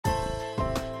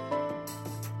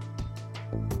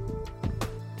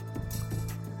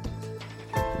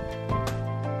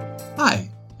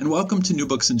and welcome to New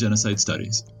Books in Genocide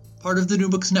Studies, part of the New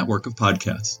Books Network of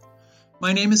podcasts.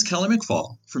 My name is Kelly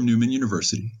McFall from Newman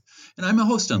University, and I'm a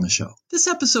host on the show. This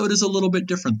episode is a little bit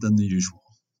different than the usual.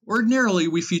 Ordinarily,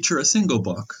 we feature a single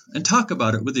book and talk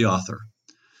about it with the author.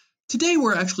 Today,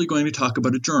 we're actually going to talk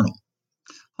about a journal.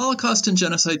 Holocaust and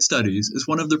Genocide Studies is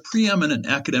one of the preeminent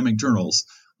academic journals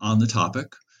on the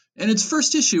topic, and its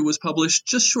first issue was published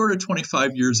just short of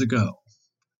 25 years ago.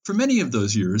 For many of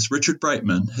those years, Richard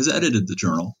Breitman has edited the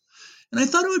journal, and I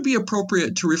thought it would be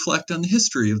appropriate to reflect on the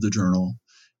history of the journal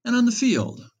and on the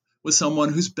field with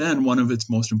someone who's been one of its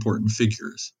most important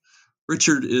figures.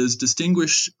 Richard is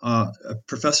distinguished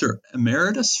professor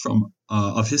emeritus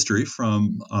of history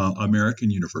from American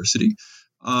University,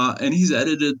 and he's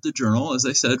edited the journal, as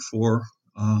I said, for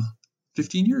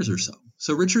 15 years or so.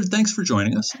 So, Richard, thanks for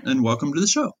joining us, and welcome to the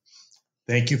show.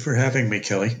 Thank you for having me,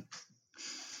 Kelly.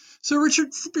 So, Richard,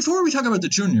 before we talk about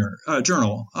the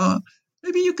journal,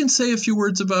 maybe you can say a few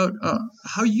words about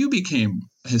how you became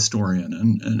a historian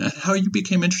and how you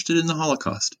became interested in the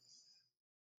Holocaust.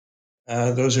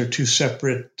 Those are two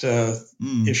separate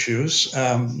issues.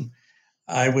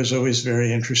 I was always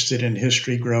very interested in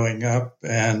history growing up,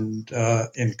 and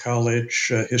in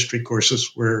college, history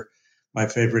courses were my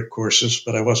favorite courses,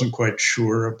 but I wasn't quite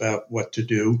sure about what to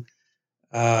do.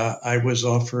 I was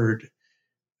offered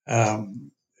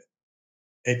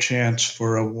a chance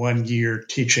for a one-year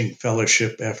teaching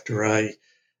fellowship after I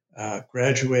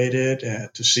graduated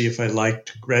to see if I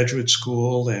liked graduate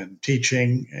school and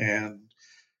teaching, and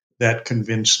that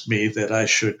convinced me that I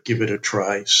should give it a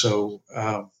try. So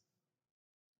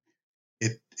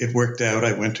it worked out.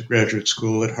 I went to graduate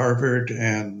school at Harvard,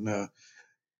 and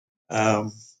I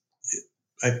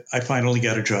finally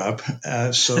got a job.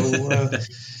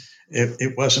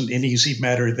 It wasn't an easy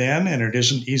matter then, and it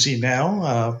isn't easy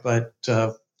now, but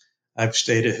I've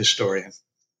stayed a historian.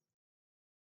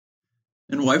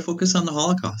 And why focus on the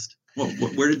Holocaust?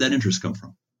 Where did that interest come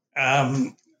from?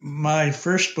 My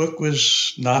first book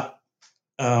was not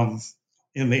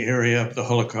in the area of the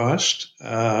Holocaust.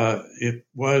 It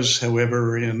was,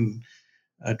 however, in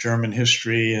German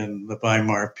history and the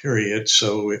Weimar period,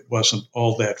 so it wasn't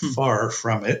all that far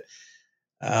from it.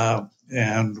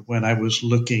 And when I was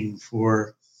looking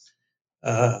for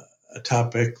a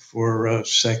topic for a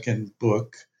second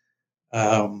book,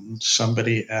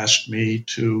 somebody asked me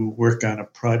to work on a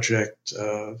project,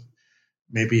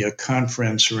 maybe a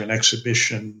conference or an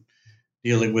exhibition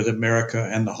dealing with America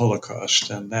and the Holocaust,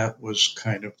 and that was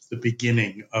kind of the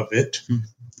beginning of it.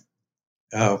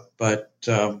 But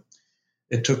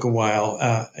it took a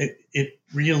while. It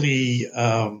really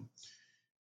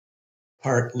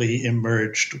partly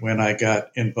emerged when I got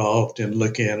involved in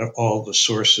looking at all the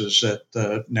sources at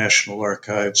the National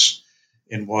Archives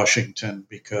in Washington,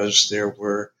 because there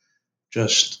were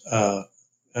just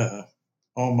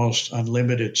almost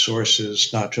unlimited sources,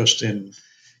 not just in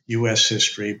U.S.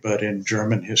 history, but in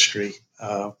German history.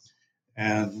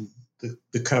 And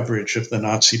the coverage of the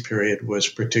Nazi period was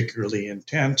particularly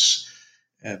intense.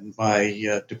 And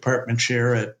my department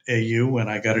chair at AU, when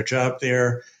I got a job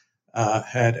there,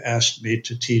 had asked me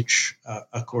to teach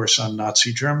a course on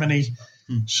Nazi Germany.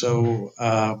 So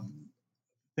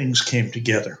things came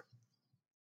together.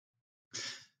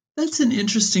 That's an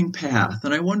interesting path.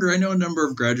 And I wonder, I know a number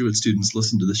of graduate students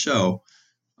listen to the show.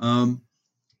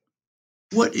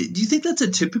 What do you think that's a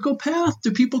typical path?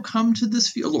 Do people come to this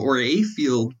field or a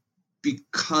field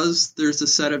because there's a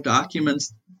set of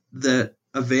documents that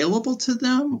available to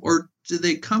them, or do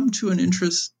they come to an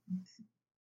interest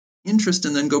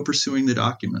and then go pursuing the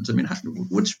documents? I mean,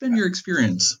 what's been your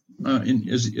experience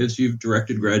as you've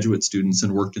directed graduate students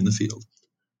and worked in the field?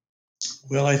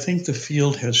 Well, I think the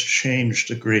field has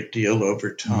changed a great deal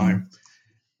over time.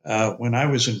 When I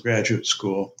was in graduate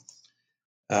school,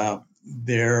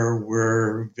 there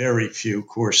were very few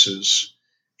courses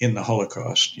in the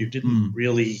Holocaust. You didn't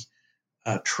really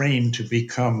train to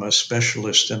become a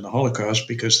specialist in the Holocaust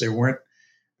because there weren't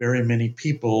very many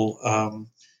people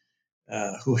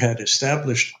who had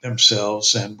established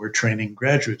themselves and were training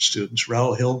graduate students.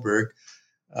 Raoul Hilberg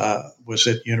was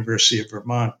at University of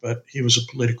Vermont, but he was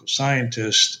a political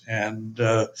scientist, and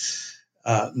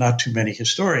not too many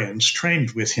historians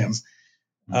trained with him.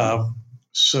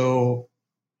 So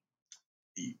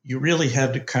you really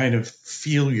had to kind of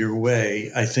feel your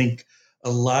way. I think a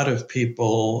lot of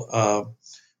people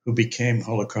who became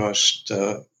Holocaust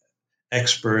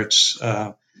experts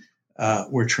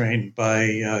were trained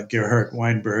by Gerhard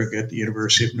Weinberg at the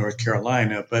University of North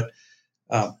Carolina, but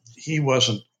he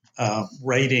wasn't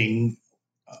writing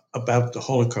about the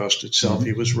Holocaust itself.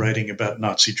 He was writing about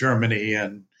Nazi Germany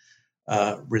and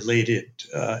related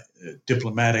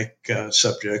diplomatic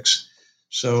subjects.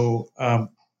 So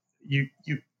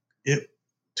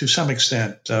to some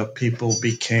extent, people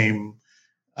became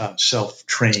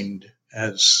self-trained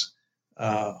as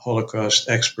Holocaust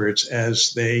experts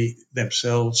as they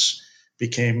themselves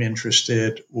became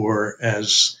interested, or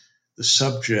as the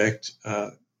subject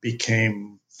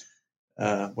became,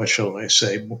 what shall I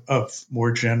say, of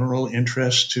more general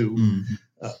interest to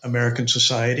American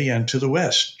society and to the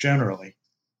West generally.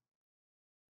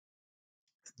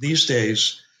 These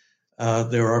days,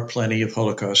 there are plenty of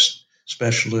Holocaust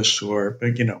specialists who are,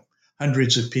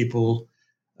 hundreds of people,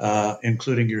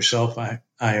 including yourself, I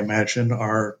imagine,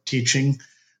 are teaching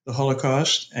the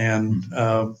Holocaust. And,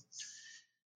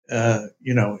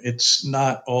 it's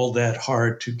not all that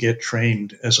hard to get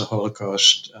trained as a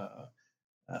Holocaust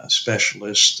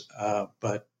specialist,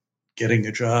 but getting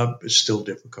a job is still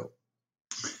difficult.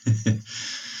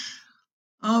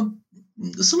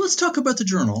 So let's talk about the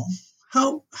journal.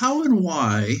 How and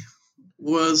why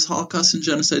was Holocaust and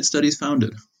Genocide Studies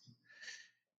founded?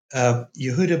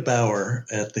 Yehuda Bauer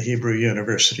at the Hebrew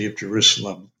University of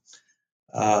Jerusalem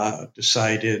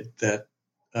decided that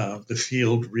the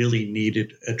field really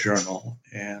needed a journal,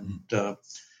 and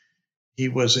he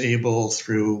was able,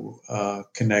 through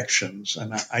connections,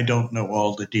 and I don't know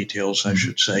all the details, I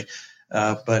should say,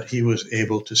 but he was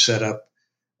able to set up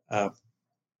a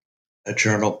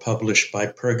journal published by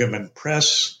Pergamon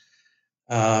Press,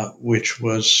 which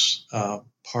was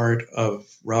part of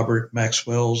Robert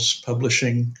Maxwell's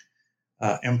publishing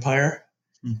empire.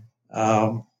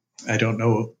 I don't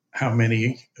know how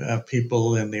many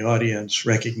people in the audience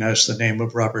recognize the name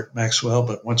of Robert Maxwell,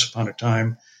 but once upon a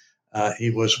time, he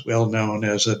was well known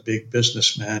as a big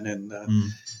businessman in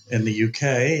the UK,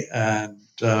 and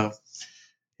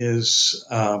his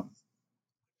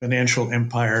financial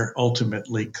empire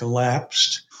ultimately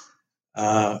collapsed,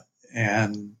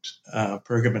 and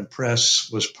Pergamon Press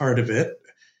was part of it.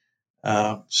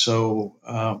 So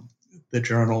the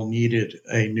journal needed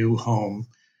a new home.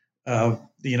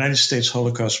 The United States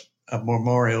Holocaust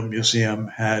Memorial Museum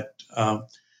had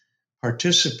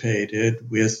participated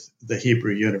with the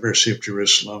Hebrew University of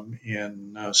Jerusalem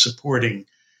in supporting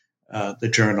the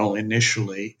journal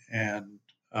initially, and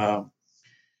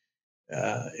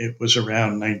it was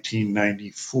around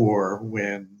 1994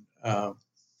 when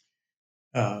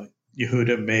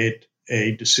Yehuda made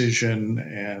a decision,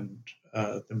 and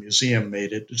the museum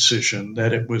made a decision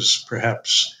that it was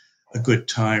perhaps a good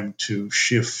time to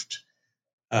shift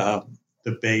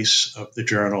the base of the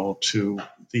journal to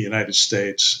the United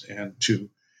States and to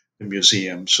the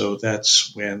museum. So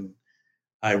that's when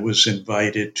I was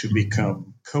invited to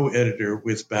become co-editor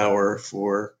with Bauer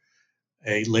for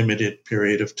a limited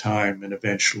period of time, and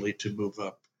eventually to move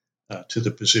up to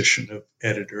the position of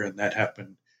editor, and that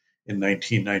happened in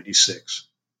 1996.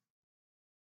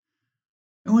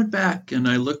 I went back and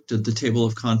I looked at the table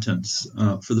of contents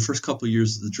for the first couple of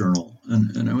years of the journal,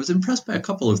 and I was impressed by a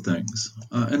couple of things.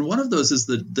 And one of those is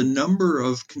the number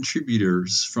of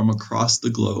contributors from across the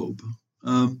globe.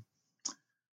 I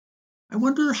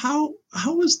wonder how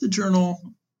was the journal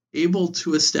able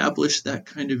to establish that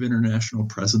kind of international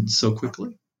presence so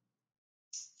quickly?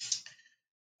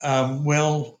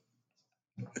 Well,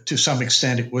 to some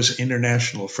extent, it was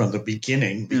international from the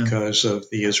beginning because of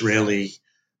the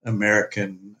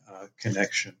Israeli-American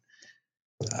connection.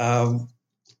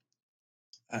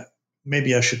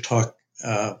 Maybe I should talk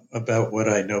about what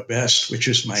I know best, which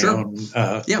is my own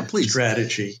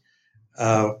strategy.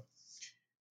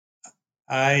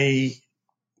 I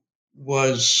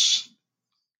was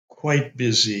quite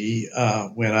busy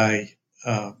when I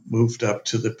moved up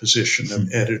to the position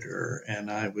of editor,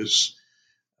 and I was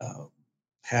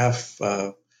half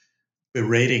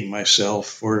berating myself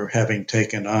for having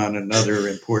taken on another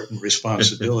important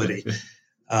responsibility.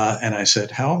 And I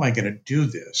said, how am I going to do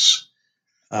this?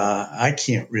 I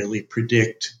can't really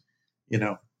predict,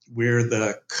 where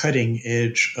the cutting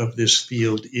edge of this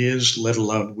field is, let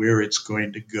alone where it's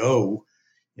going to go,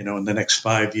 in the next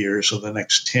 5 years or the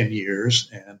next 10 years.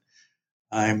 And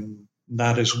I'm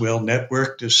not as well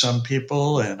networked as some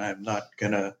people, and I'm not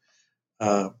going to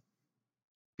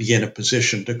be in a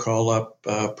position to call up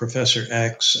Professor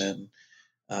X and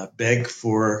beg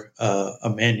for a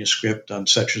manuscript on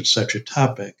such and such a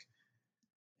topic.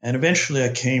 And eventually I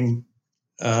came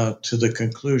to the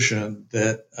conclusion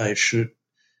that I should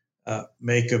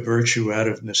make a virtue out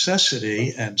of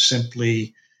necessity and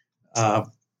simply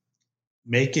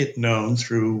make it known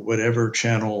through whatever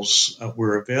channels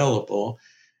were available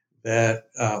that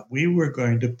we were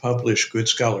going to publish good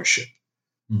scholarship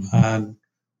on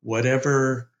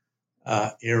whatever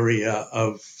area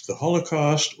of the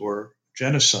Holocaust or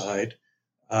genocide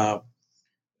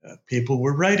people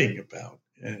were writing about.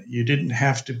 You didn't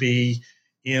have to be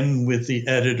in with the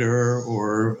editor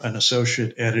or an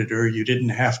associate editor. You didn't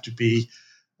have to be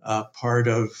part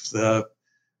of the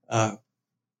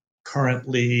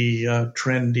currently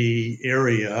trendy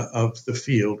area of the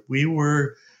field. We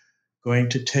were going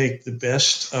to take the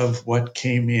best of what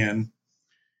came in,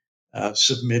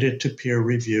 submit it to peer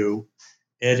review,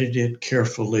 edit it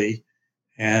carefully,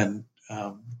 and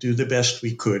do the best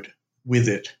we could with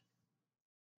it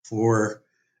for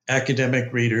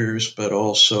academic readers, but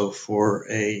also for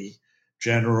a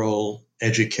general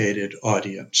educated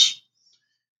audience.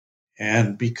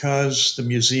 And because the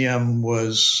museum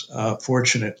was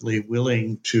fortunately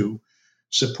willing to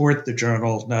support the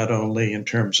journal, not only in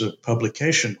terms of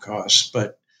publication costs,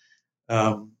 but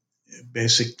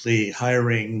basically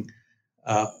hiring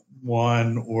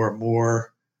one or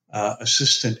more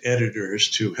assistant editors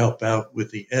to help out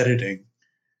with the editing,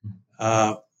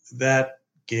 that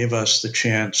gave us the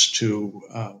chance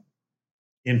to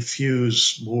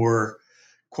infuse more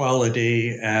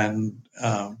quality and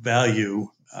value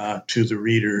to the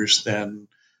readers than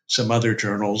some other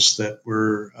journals that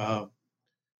were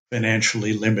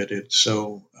financially limited.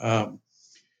 So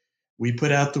we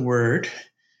put out the word,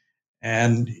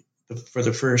 and for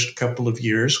the first couple of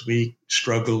years, we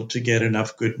struggled to get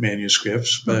enough good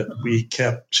manuscripts, but we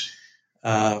kept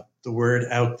the word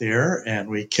out there, and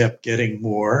we kept getting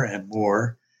more and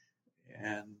more,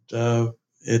 and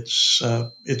it's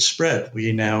spread.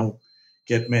 We now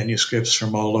get manuscripts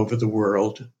from all over the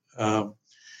world.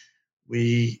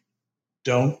 We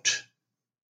don't,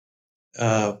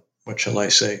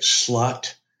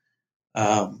 slot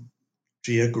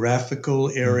geographical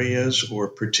areas or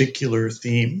particular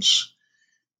themes.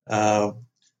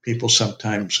 People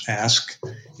sometimes ask,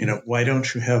 why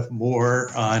don't you have more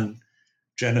on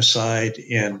genocide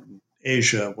in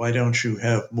Asia? Why don't you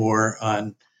have more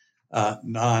on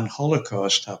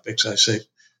non-Holocaust topics? I say,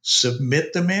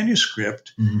 submit the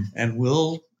manuscript and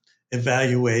we'll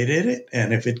evaluate it.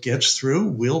 And if it gets through,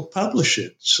 we'll publish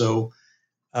it. So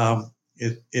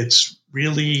it's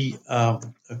really a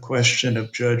question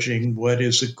of judging what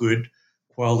is a good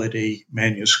quality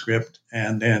manuscript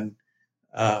and then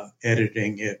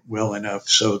editing it well enough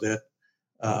so that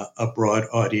a broad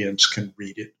audience can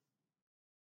read it.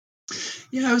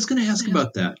 Yeah, I was going to ask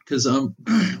about that because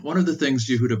one of the things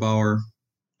Yehuda Bauer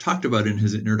talked about in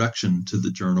his introduction to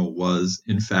the journal was,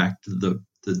 in fact,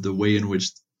 the way in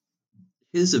which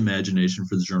his imagination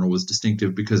for the journal was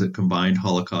distinctive because it combined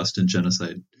Holocaust and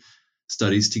genocide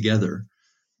studies together.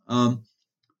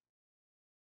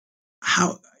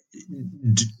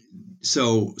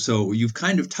 So you've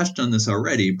kind of touched on this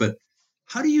already, but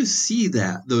how do you see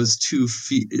that those two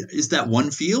is that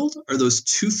one field? Are those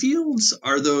two fields?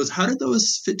 How did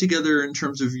those fit together in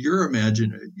terms of your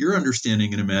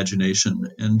understanding and imagination?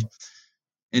 And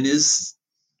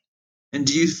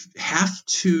do you have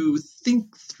to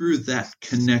think through that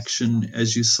connection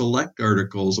as you select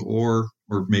articles, or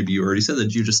maybe you already said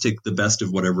that you just take the best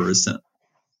of whatever is sent?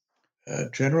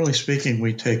 Generally speaking,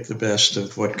 we take the best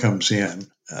of what comes in.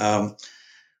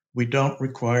 We don't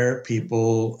require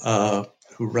people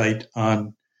who write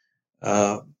on,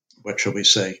 other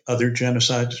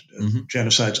genocides,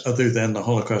 genocides other than the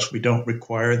Holocaust. We don't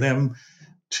require them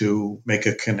to make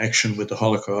a connection with the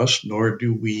Holocaust, nor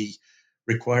do we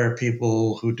require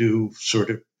people who do sort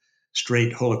of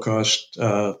straight Holocaust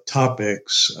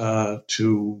topics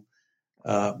to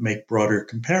make broader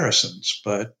comparisons,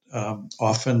 but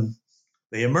often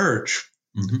they emerge.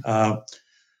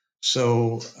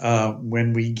 So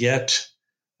when we get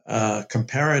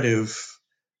comparative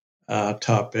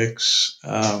topics,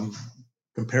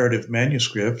 comparative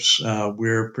manuscripts,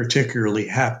 we're particularly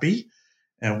happy,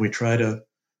 and we try to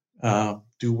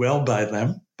do well by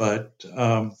them, but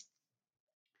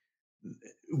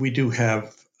we do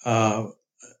have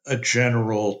a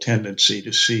general tendency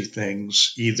to see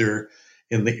things either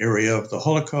in the area of the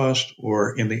Holocaust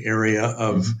or in the area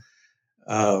of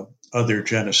other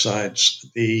genocides.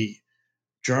 The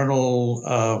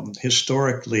journal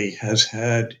historically has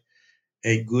had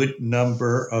a good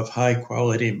number of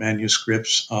high-quality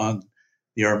manuscripts on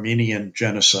the Armenian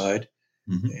genocide,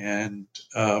 and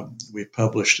we've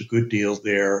published a good deal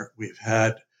there. We've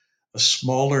had a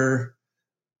smaller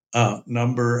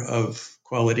number of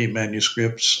quality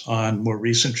manuscripts on more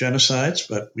recent genocides,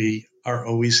 but we are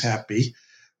always happy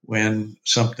when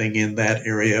something in that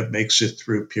area makes it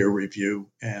through peer review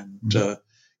and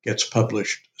gets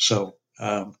published. So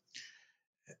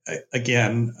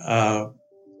again,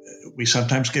 we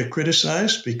sometimes get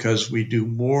criticized because we do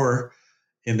more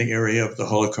in the area of the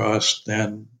Holocaust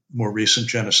than more recent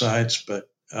genocides, but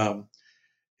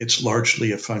it's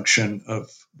largely a function of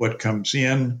what comes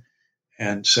in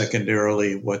and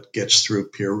secondarily what gets through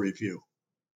peer review.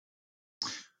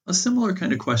 A similar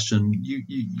kind of question.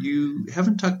 You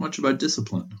haven't talked much about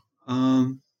discipline.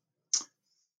 Do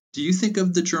you think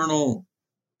of the journal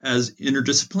as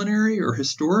interdisciplinary or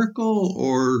historical,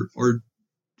 or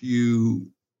do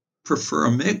you prefer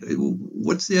a mix?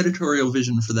 What's the editorial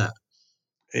vision for that?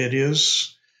 It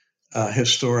is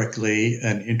historically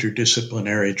an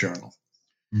interdisciplinary journal.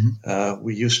 Mm-hmm.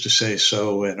 We used to say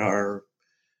so in our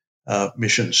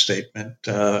mission statement.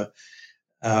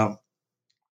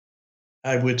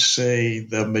 I would say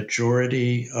the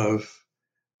majority of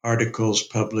articles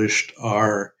published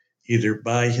are either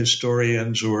by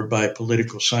historians or by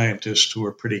political scientists who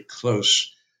are pretty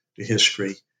close to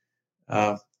history.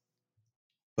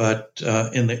 But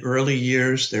in the early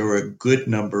years, there were a good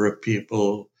number of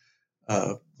people,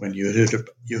 when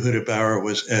Yehuda Bauer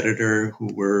was editor,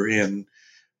 who were in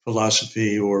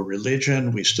philosophy or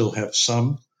religion. We still have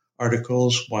some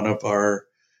articles. One of our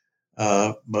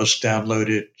most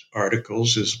downloaded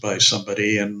articles is by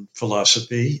somebody in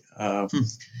philosophy.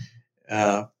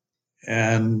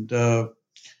 And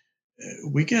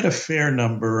we get a fair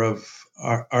number of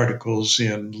articles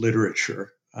in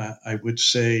literature. I would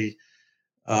say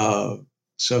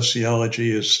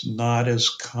sociology is not as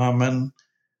common,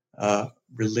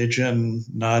 religion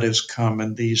not as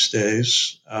common these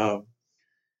days,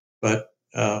 but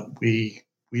we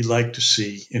like to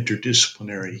see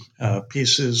interdisciplinary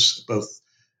pieces, both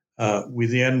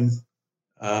within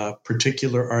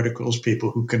particular articles,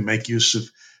 people who can make use of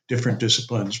different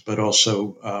disciplines, but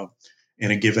also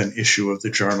in a given issue of the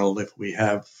journal, if we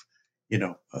have,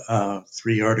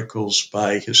 3 articles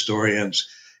by historians,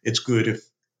 it's good if,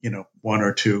 1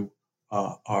 or 2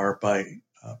 are by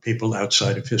people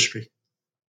outside of history.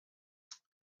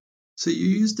 So you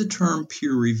use the term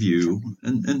peer review,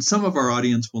 and some of our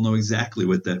audience will know exactly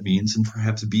what that means and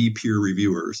perhaps be peer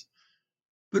reviewers.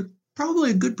 But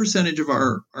probably a good percentage of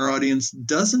our audience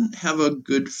doesn't have a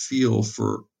good feel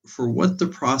for what the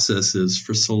process is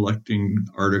for selecting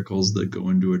articles that go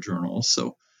into a journal.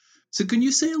 So can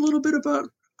you say a little bit about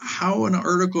how an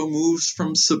article moves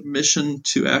from submission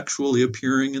to actually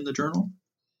appearing in the journal?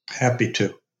 Happy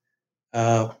to.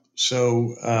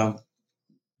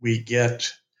 We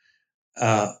get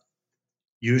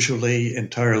usually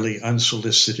entirely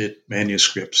unsolicited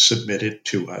manuscripts submitted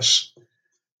to us.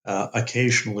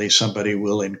 Occasionally, somebody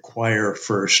will inquire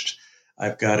first,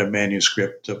 I've got a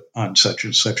manuscript on such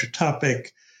and such a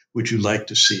topic. Would you like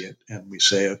to see it? And we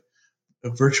say,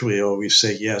 virtually always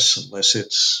say yes, unless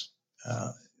it's,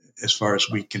 as far as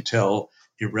we can tell,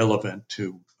 irrelevant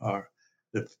to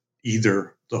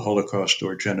either the Holocaust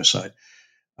or genocide.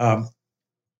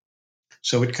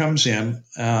 So it comes in,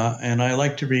 and I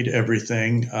like to read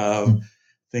everything.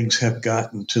 Things have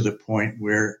gotten to the point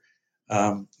where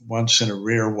once in a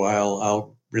rare while,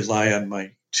 I'll rely on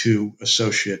my 2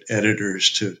 associate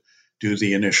editors to do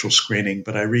the initial screening,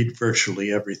 but I read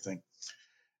virtually everything.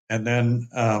 And then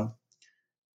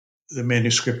the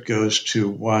manuscript goes to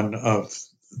one of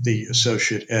the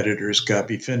associate editors,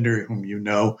 Gabi Finder, whom you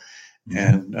know,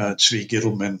 and Zvi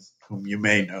Gittelman, whom you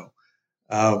may know.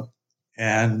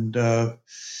 And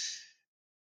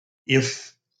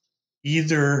if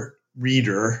either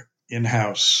reader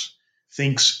in-house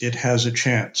thinks it has a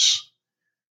chance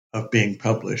of being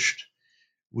published,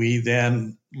 we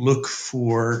then look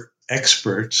for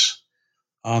experts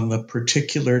on the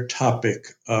particular topic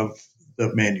of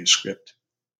the manuscript.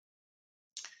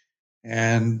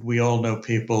 And we all know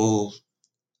people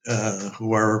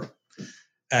who are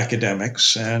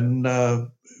academics, and,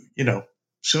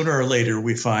 sooner or later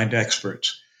we find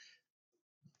experts.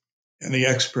 And the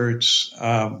experts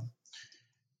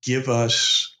give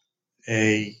us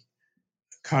a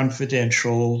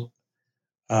confidential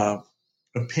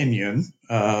opinion,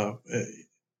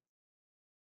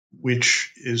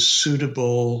 which is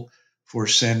suitable for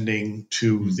sending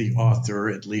to the author,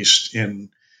 at least in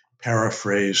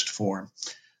paraphrased form.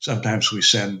 Sometimes we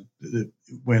send,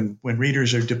 when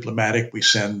readers are diplomatic, we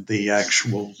send the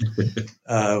actual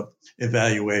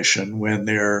evaluation. When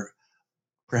they're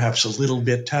perhaps a little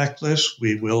bit tactless,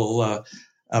 we will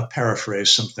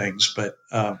paraphrase some things, but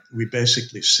we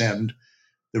basically send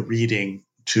the reading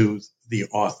to the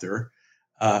author,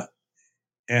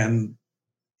 and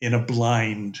in a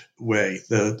blind way.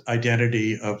 The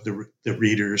identity of the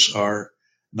readers are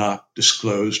not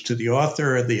disclosed to the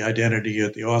author. The identity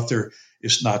of the author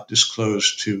is not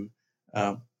disclosed to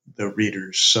the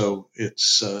readers. So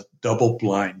it's double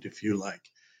blind, if you like.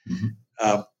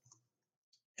 Mm-hmm.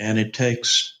 And it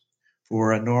takes,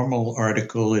 for a normal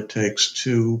article, it takes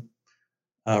 2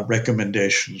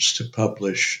 recommendations to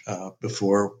publish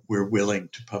before we're willing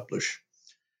to publish.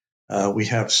 We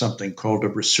have something called a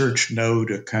research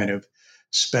note, a kind of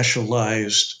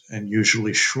specialized and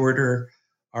usually shorter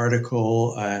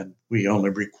article, and we only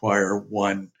require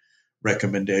 1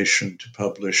 recommendation to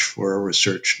publish for a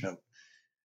research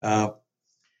note.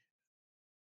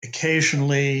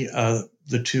 Occasionally,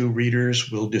 the 2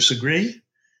 readers will disagree,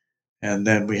 and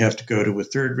then we have to go to a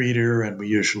 3rd reader, and we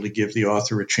usually give the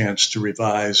author a chance to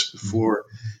revise before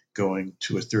going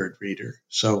to a 3rd reader.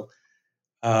 So,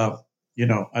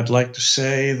 I'd like to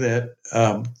say that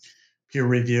peer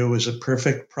review is a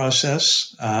perfect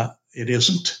process. It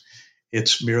isn't.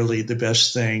 It's merely the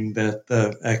best thing that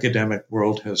the academic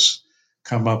world has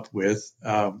come up with.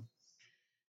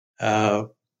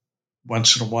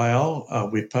 Once in a while,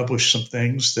 we publish some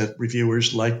things that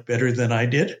reviewers liked better than I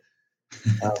did,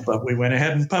 but we went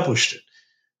ahead and published it.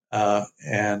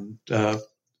 And the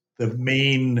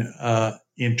main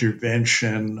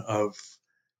intervention of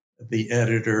the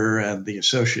editor and the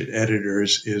associate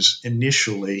editors is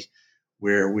initially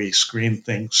where we screen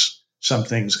some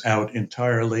things out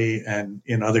entirely, and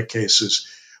in other cases,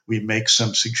 we make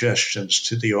some suggestions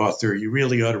to the author. You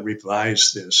really ought to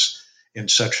revise this in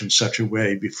such and such a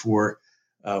way before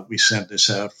we send this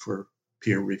out for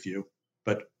peer review.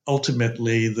 But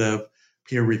ultimately, the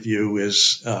peer review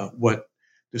is what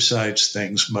decides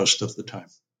things most of the time.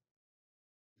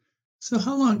 So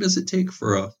how long does it take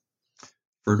for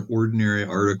an ordinary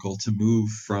article to move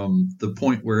from the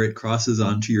point where it crosses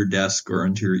onto your desk or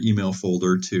onto your email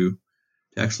folder to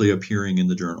actually appearing in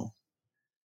the journal?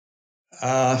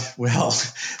 Well,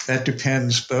 that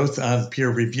depends both on peer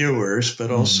reviewers, but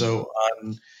also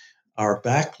on our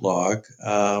backlog.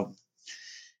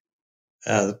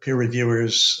 The peer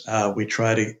reviewers, we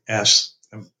try to ask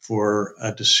them for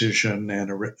a decision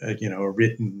and a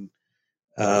written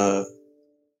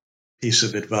piece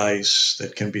of advice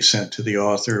that can be sent to the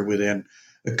author within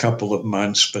a couple of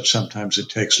months, but sometimes it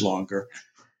takes longer.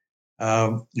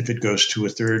 If it goes to a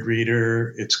 3rd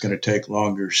reader, it's going to take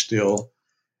longer still.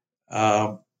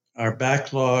 Our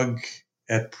backlog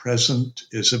at present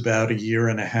is about 1.5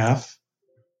 years.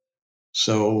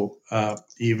 So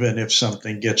even if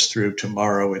something gets through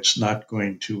tomorrow, it's not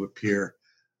going to appear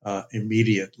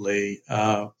immediately.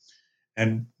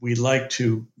 And we like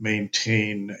to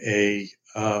maintain a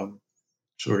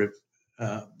sort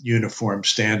of uniform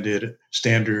standard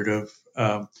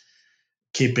of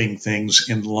keeping things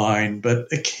in line. But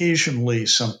occasionally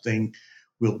something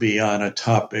will be on a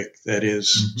topic that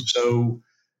is so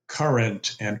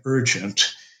current and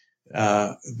urgent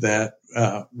that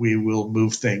we will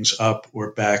move things up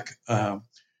or back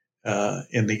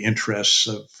in the interests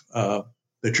of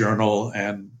the journal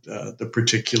and the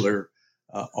particular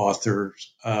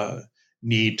author's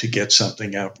need to get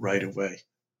something out right away.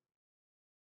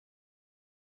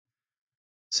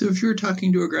 So if you were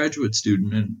talking to a graduate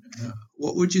student, and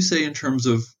what would you say in terms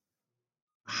of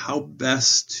how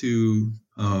best to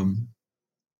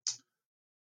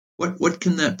what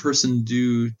can that person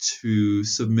do to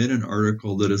submit an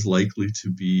article that is likely to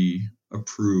be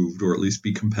approved, or at least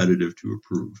be competitive to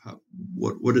approve?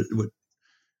 What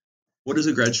does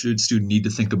a graduate student need to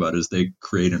think about as they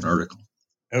create an article?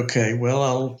 Okay,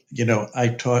 well, I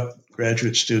taught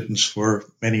graduate students for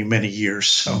many, many years,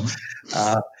 so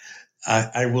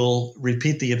I will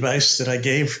repeat the advice that I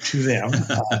gave to them,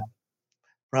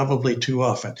 probably too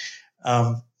often.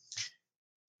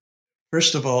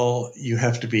 First of all, you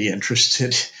have to be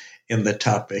interested in the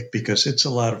topic because it's a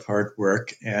lot of hard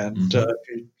work, and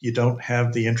if you don't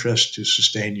have the interest to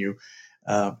sustain you,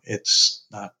 it's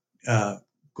not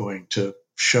going to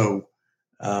show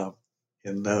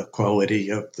in the quality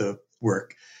of the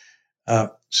work.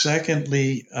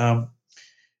 Secondly,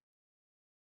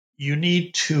 you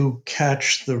need to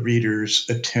catch the reader's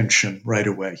attention right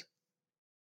away.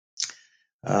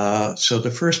 So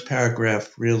the first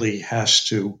paragraph really has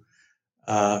to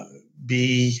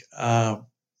be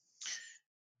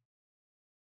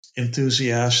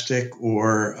enthusiastic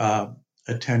or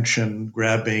attention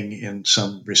grabbing in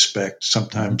some respect.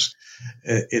 Sometimes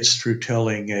it's through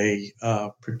telling a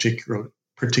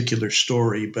particular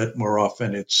story, but more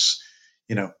often it's,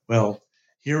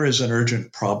 here is an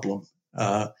urgent problem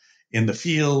in the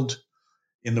field,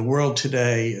 in the world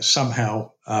today.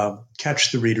 Somehow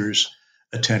catch the reader's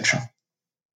attention.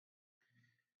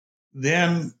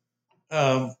 Then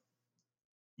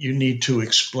you need to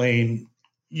explain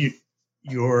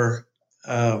your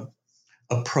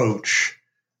approach.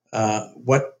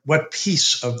 What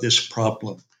piece of this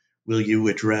problem will you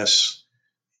address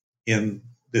in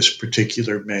this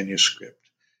particular manuscript.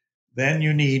 Then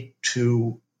you need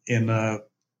to,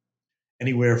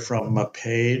 anywhere from a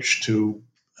page to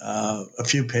a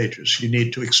few pages, you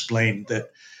need to explain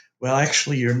that, well,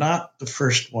 actually, you're not the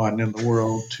first one in the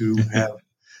world to have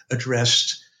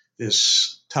addressed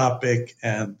this topic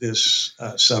and this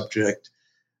subject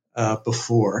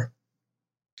before.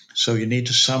 So you need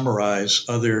to summarize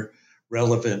other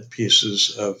relevant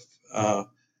pieces of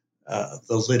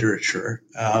the literature.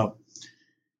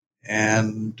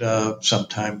 And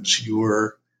sometimes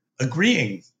you're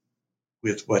agreeing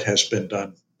with what has been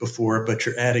done before, but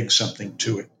you're adding something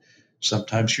to it.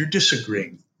 Sometimes you're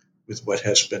disagreeing with what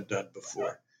has been done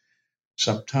before.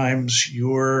 Sometimes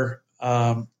you're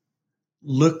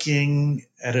looking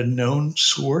at a known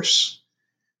source,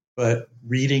 but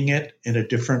reading it in a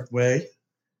different way.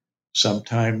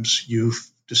 Sometimes you've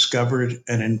discovered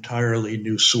an entirely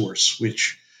new source,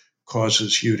 which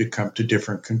causes you to come to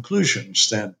different conclusions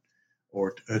than,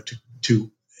 or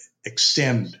to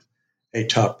extend a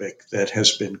topic that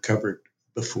has been covered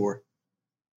before.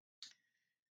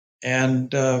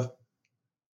 And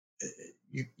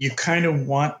you kind of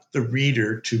want the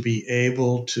reader to be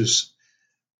able to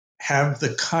have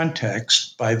the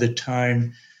context by the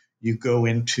time you go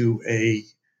into a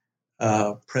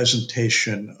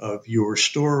presentation of your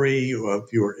story,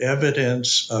 of your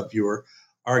evidence, of your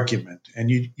argument.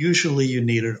 And usually you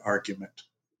need an argument.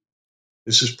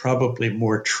 This is probably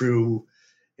more true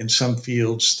in some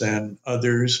fields than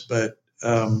others, but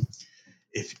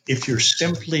if you're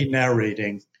simply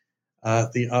narrating,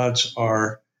 the odds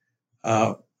are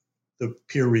the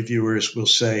peer reviewers will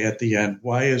say at the end,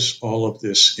 why is all of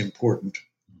this important?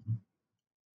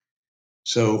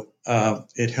 So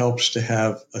it helps to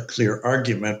have a clear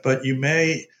argument, but you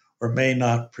may or may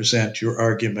not present your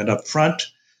argument up front.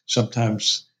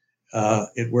 Sometimes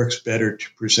it works better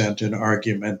to present an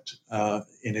argument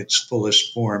in its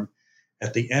fullest form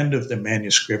at the end of the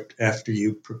manuscript after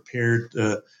you prepared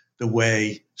the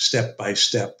way step by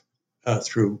step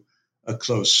through a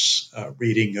close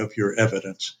reading of your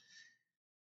evidence.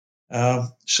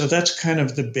 So that's kind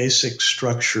of the basic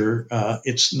structure.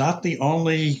 It's not the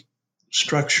only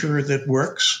structure that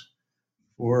works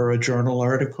for a journal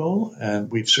article, and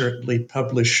we've certainly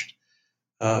published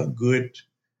good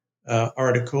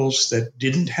articles that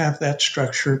didn't have that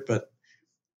structure, but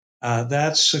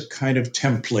that's a kind of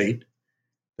template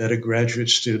that a graduate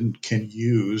student can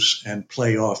use and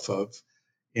play off of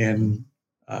in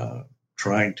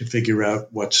trying to figure out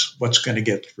what's going to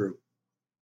get through.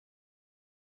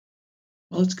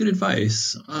 Well, that's good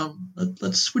advice.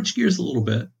 Let's switch gears a little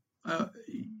bit.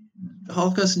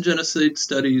 Holocaust and Genocide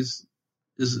Studies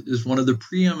is one of the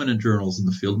preeminent journals in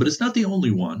the field, but it's not the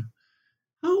only one.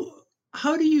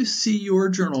 How do you see your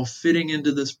journal fitting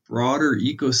into this broader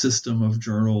ecosystem of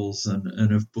journals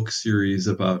and of book series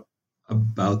about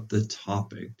the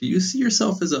topic? Do you see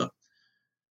yourself as a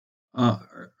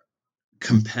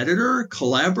competitor,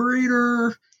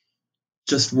 collaborator,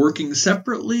 just working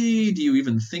separately? Do you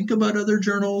even think about other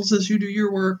journals as you do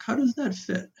your work? How does that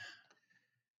fit?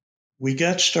 We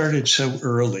got started so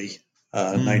early,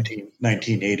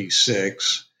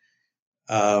 1986,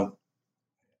 that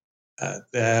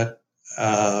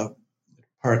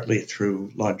partly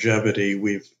through longevity,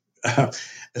 we've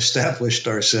established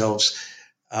ourselves.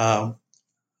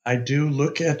 I do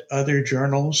look at other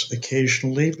journals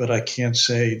occasionally, but I can't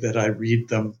say that I read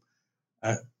them,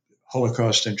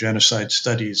 Holocaust and Genocide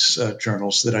Studies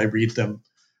journals, that I read them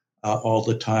all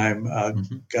the time.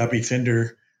 Gabi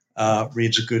Finder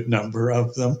reads a good number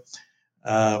of them.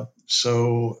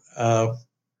 So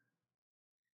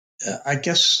I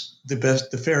guess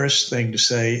the fairest thing to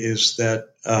say is that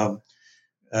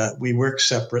we work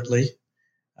separately.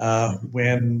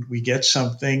 When we get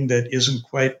something that isn't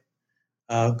quite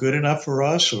good enough for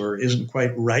us or isn't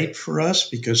quite right for us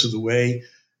because of the way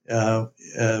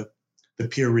the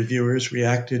peer reviewers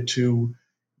reacted to,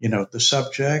 the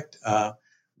subject,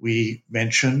 we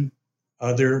mention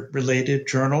other related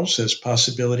journals as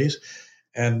possibilities.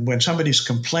 And when somebody's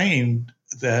complained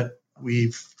that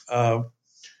we've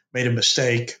made a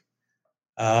mistake,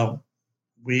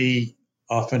 we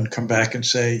often come back and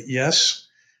say, yes,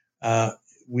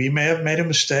 we may have made a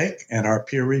mistake and our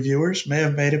peer reviewers may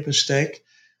have made a mistake.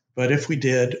 But if we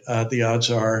did, the odds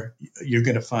are you're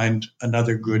going to find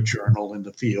another good journal in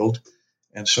the field.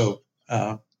 And so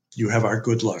you have our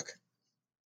good luck.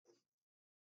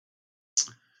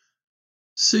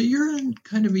 So you're in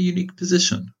kind of a unique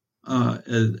position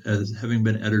as having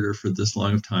been editor for this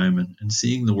long of time and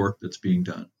seeing the work that's being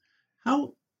done.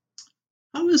 How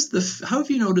have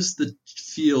you noticed the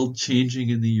field changing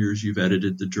in the years you've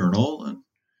edited the journal? And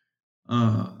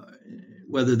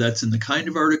whether that's in the kind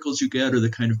of articles you get or the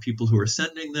kind of people who are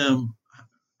sending them.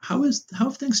 How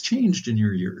have things changed in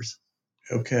your years?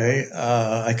 Okay,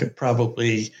 I could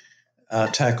probably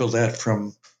tackle that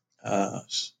from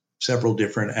several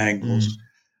different angles.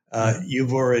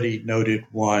 You've already noted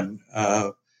one.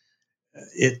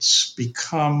 It's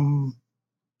become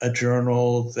a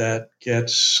journal that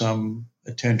gets some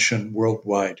attention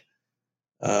worldwide.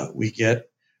 We get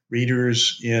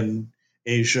readers in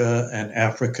Asia and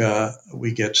Africa.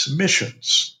 We get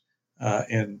submissions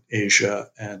in Asia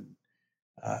and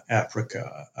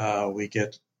Africa. We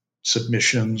get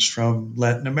submissions from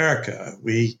Latin America.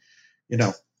 We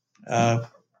have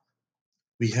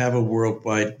a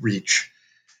worldwide reach.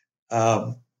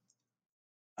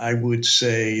 I would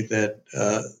say that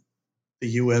the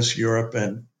U.S., Europe,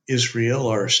 and Israel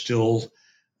are still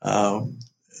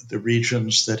the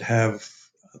regions that have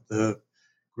the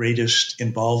greatest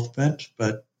involvement,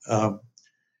 but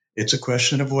it's a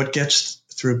question of what gets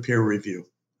through peer review.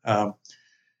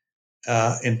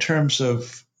 In terms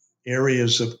of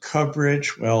areas of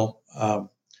coverage,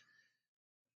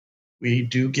 we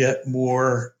do get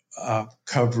more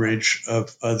coverage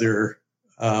of other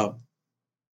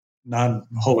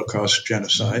non-Holocaust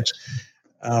genocides.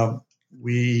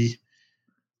 We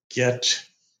get,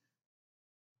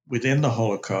 within the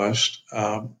Holocaust,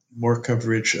 more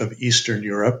coverage of Eastern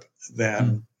Europe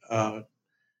than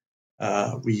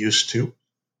we used to.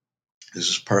 This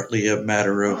is partly a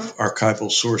matter of archival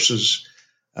sources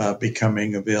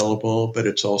becoming available, but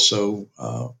it's also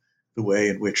the way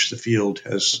in which the field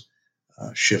has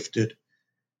shifted.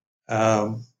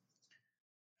 I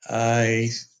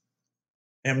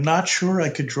am not sure I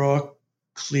could draw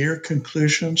clear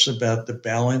conclusions about the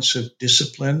balance of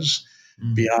disciplines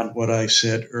beyond what I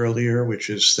said earlier, which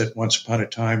is that once upon a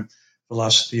time,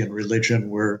 philosophy and religion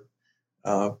were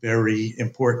very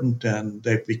important, and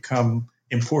they've become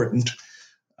important,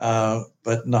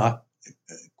 but not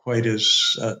quite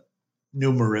as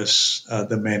numerous,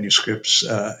 the manuscripts,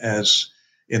 as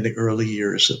in the early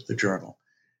years of the journal.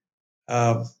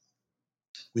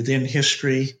 Within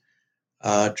history,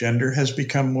 gender has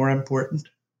become more important.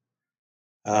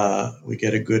 We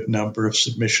get a good number of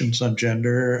submissions on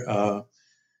gender.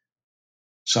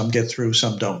 Some get through,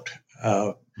 some don't.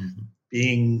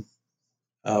 Being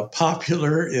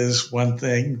popular is one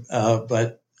thing,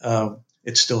 but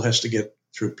it still has to get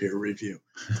through peer review.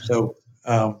 So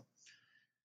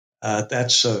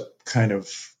that's a kind of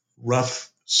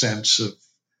rough sense of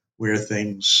where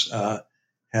things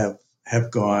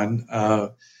have gone.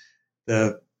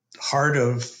 The heart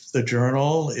of the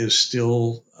journal is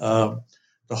still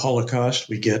the Holocaust.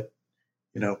 We get,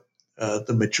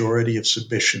 the majority of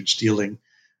submissions dealing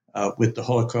with the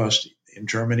Holocaust in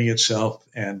Germany itself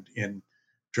and in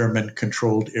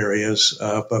German-controlled areas,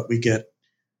 but we get,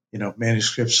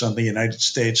 manuscripts on the United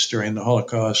States during the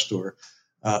Holocaust or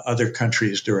other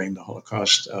countries during the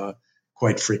Holocaust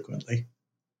quite frequently.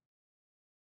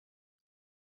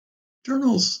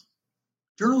 Journals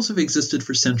have existed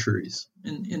for centuries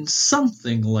in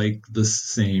something like the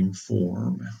same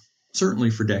form, certainly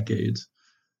for decades.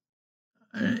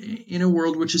 In a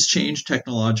world which has changed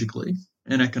technologically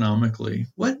and economically,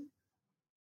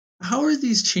 how are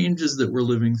these changes that we're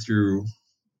living through?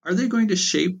 Are they going to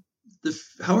shape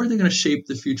how are they going to shape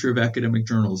the future of academic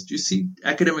journals? Do you see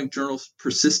academic journals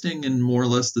persisting in more or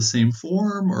less the same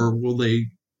form, or will they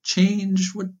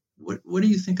change? What do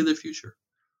you think of the future?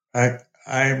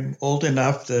 I'm old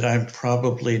enough that I'm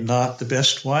probably not the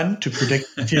best one to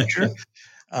predict the future,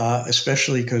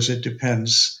 especially because it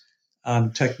depends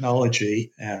on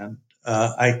technology. And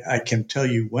I can tell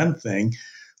you one thing.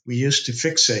 We used to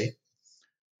fixate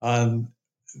on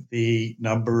the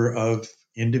number of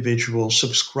individual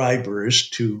subscribers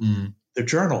to the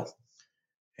journal.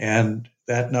 And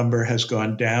that number has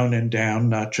gone down and down,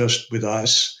 not just with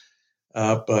us,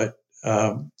 but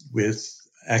with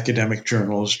academic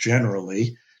journals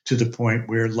generally, to the point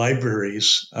where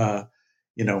libraries,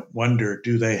 wonder,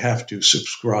 do they have to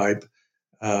subscribe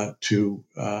to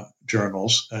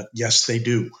journals? Yes, they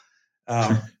do.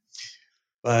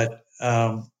 But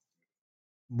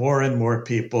more and more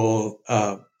people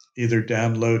either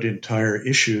download entire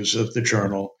issues of the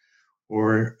journal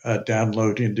or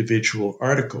download individual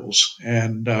articles.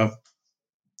 And,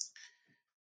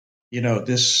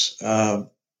 this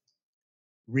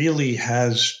really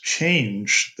has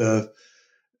changed the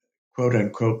quote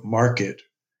unquote market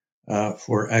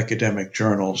for academic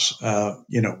journals.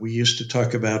 We used to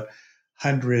talk about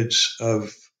hundreds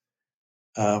of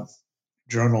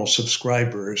journal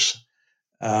subscribers.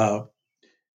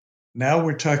 Now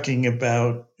we're talking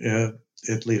about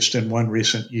at least in one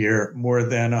recent year, more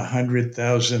than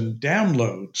 100,000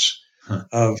 downloads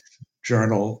of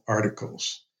journal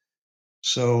articles.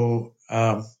 So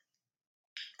I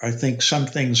think some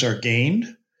things are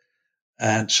gained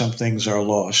and some things are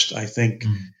lost. I think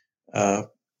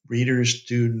readers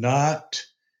do not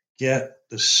get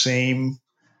the same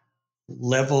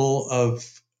level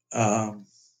of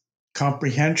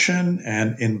comprehension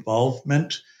and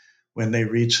involvement when they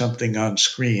read something on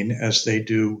screen as they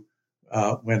do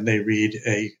when they read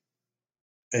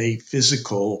a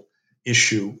physical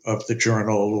issue of the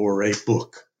journal or a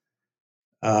book.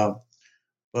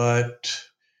 But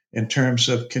in terms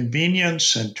of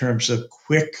convenience, in terms of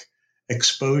quick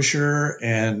exposure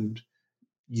and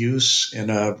use in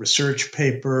a research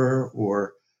paper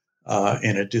or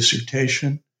in a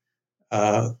dissertation,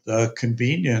 the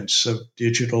convenience of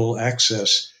digital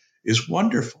access is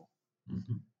wonderful.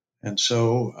 Mm-hmm. And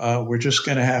so we're just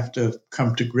going to have to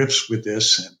come to grips with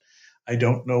this. And I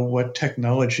don't know what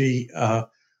technology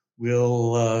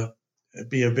will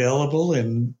be available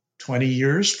in 20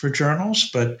 years for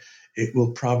journals, but it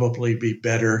will probably be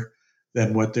better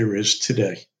than what there is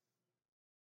today.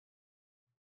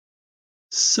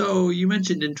 So you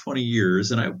mentioned in 20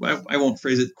 years, and I won't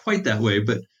phrase it quite that way,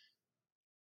 but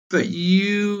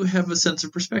you have a sense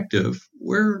of perspective.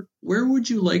 Where would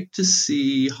you like to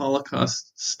see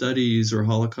Holocaust studies or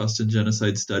Holocaust and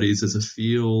genocide studies as a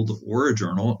field or a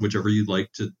journal, whichever you'd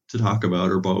like to talk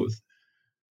about, or both?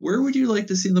 Where would you like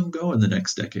to see them go in the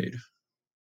next decade?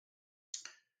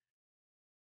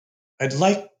 I'd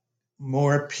like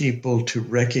more people to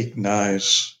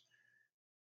recognize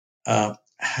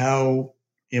how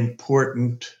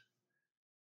important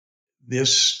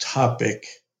this topic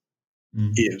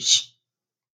is.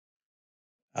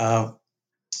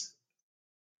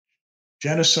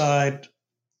 Genocide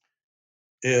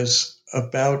is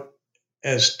about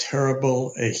as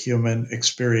terrible a human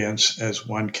experience as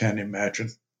one can imagine.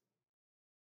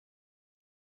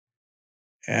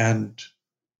 And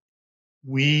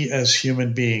we as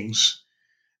human beings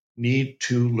need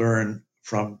to learn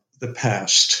from the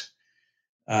past.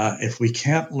 If we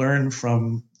can't learn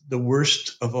from the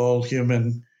worst of all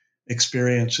human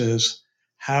experiences,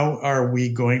 how are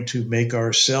we going to make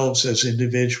ourselves as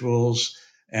individuals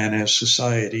and as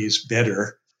societies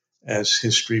better as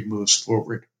history moves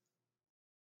forward?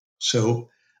 So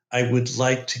I would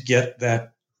like to get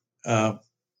that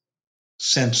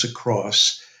sense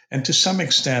across. And to some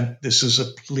extent, this is a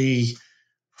plea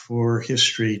for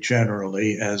history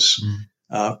generally as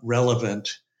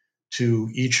relevant to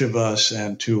each of us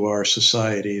and to our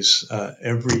societies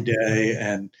every day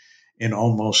and in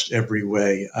almost every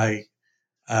way. I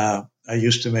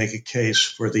used to make a case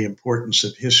for the importance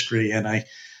of history, and I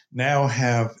now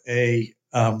have a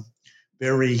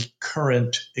very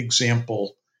current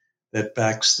example that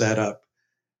backs that up.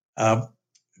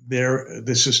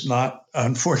 This is not,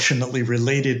 unfortunately,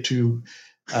 related to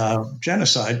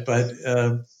genocide, but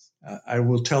I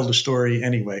will tell the story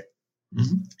anyway.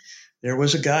 Mm-hmm. There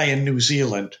was a guy in New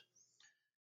Zealand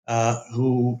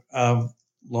who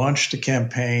launched a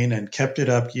campaign and kept it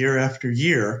up year after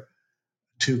year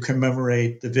to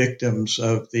commemorate the victims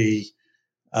of the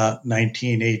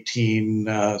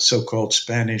 1918 so-called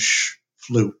Spanish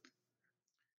flu.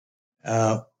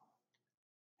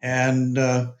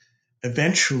 And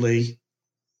eventually,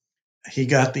 he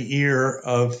got the ear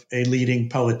of a leading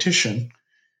politician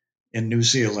in New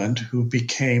Zealand who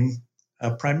became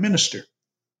a prime minister.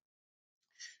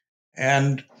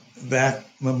 And that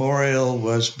memorial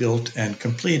was built and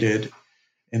completed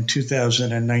in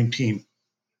 2019.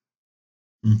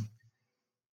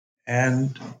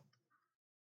 And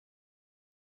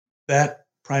that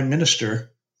prime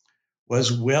minister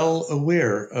was well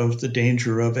aware of the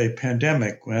danger of a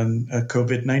pandemic when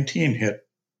COVID-19 hit.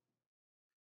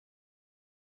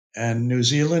 And New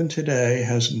Zealand today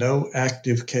has no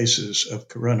active cases of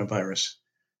coronavirus.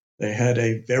 They had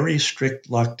a very strict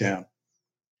lockdown.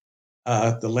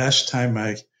 The last time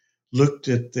I looked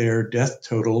at their death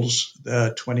totals,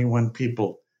 21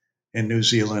 people in New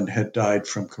Zealand had died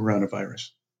from coronavirus.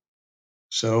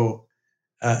 So,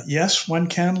 yes, one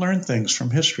can learn things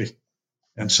from history,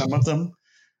 and some of them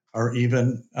are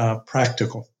even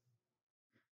practical.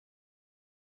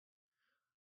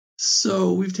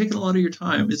 So we've taken a lot of your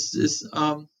time. Is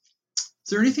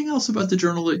there anything else about the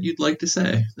journal that you'd like to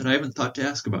say that I haven't thought to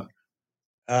ask about?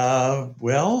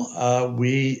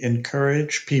 We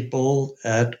encourage people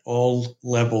at all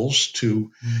levels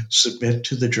to submit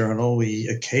to the journal. We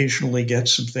occasionally get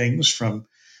some things from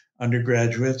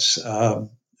undergraduates or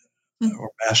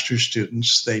master's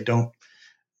students. They don't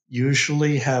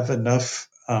usually have enough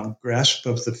grasp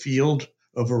of the field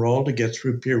overall to get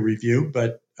through peer review,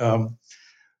 but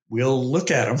we'll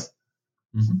look at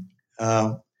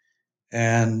them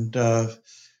and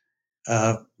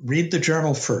read the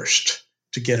journal first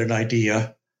to get an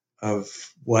idea of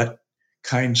what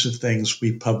kinds of things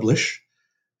we publish.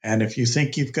 And if you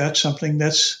think you've got something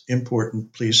that's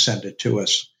important, please send it to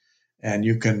us. And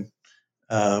you can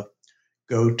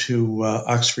go to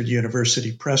Oxford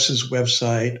University Press's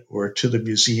website or to the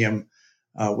museum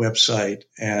website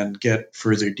and get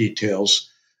further details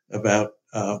about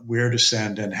where to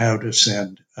send and how to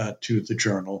send to the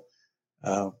journal.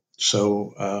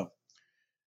 So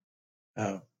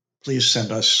please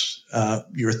send us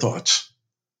your thoughts.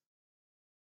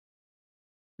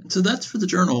 So that's for the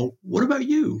journal. What about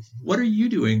you? What are you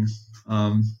doing?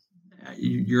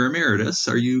 You're emeritus.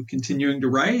 Are you continuing to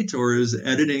write, or is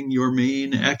editing your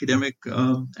main academic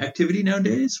activity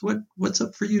nowadays? What's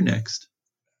up for you next?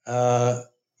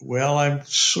 Well, I'm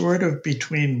sort of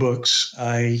between books.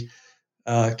 I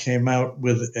came out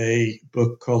with a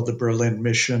book called The Berlin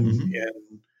Mission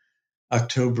in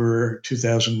October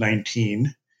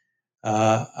 2019.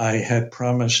 I had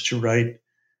promised to write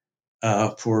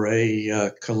for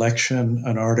a collection,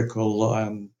 an article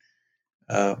on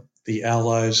the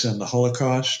Allies and the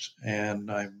Holocaust,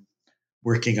 and I'm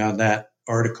working on that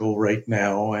article right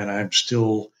now, and I'm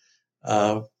still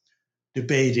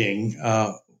debating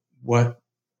what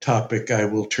topic I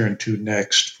will turn to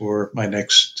next for my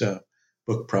next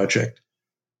book project.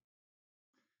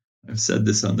 I've said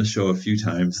this on the show a few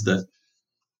times that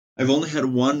I've only had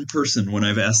one person, when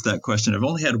I've asked that question, I've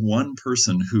only had one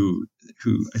person who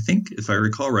I think, if I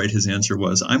recall right, his answer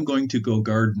was, I'm going to go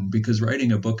garden because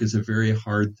writing a book is a very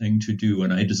hard thing to do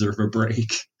and I deserve a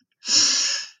break.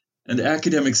 And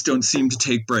academics don't seem to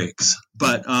take breaks.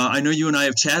 But I know you and I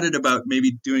have chatted about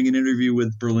maybe doing an interview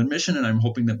with Berlin Mission, and I'm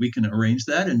hoping that we can arrange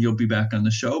that and you'll be back on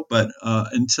the show. But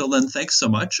until then, thanks so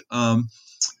much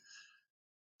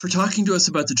for talking to us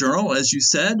about the journal, as you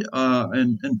said.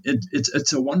 And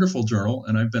it's a wonderful journal,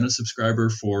 and I've been a subscriber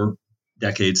for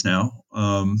decades now,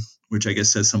 which I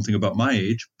guess says something about my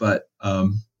age. But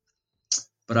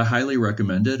I highly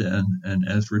recommend it. And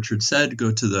as Richard said,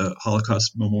 go to the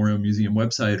Holocaust Memorial Museum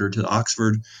website or to the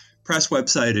Oxford Press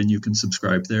website, and you can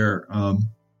subscribe there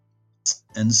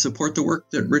and support the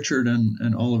work that Richard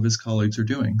and all of his colleagues are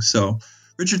doing. So,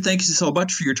 Richard, thank you so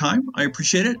much for your time. I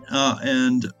appreciate it.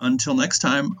 And until next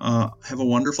time, have a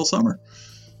wonderful summer.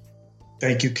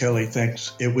 Thank you, Kelly.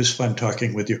 Thanks. It was fun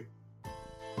talking with you.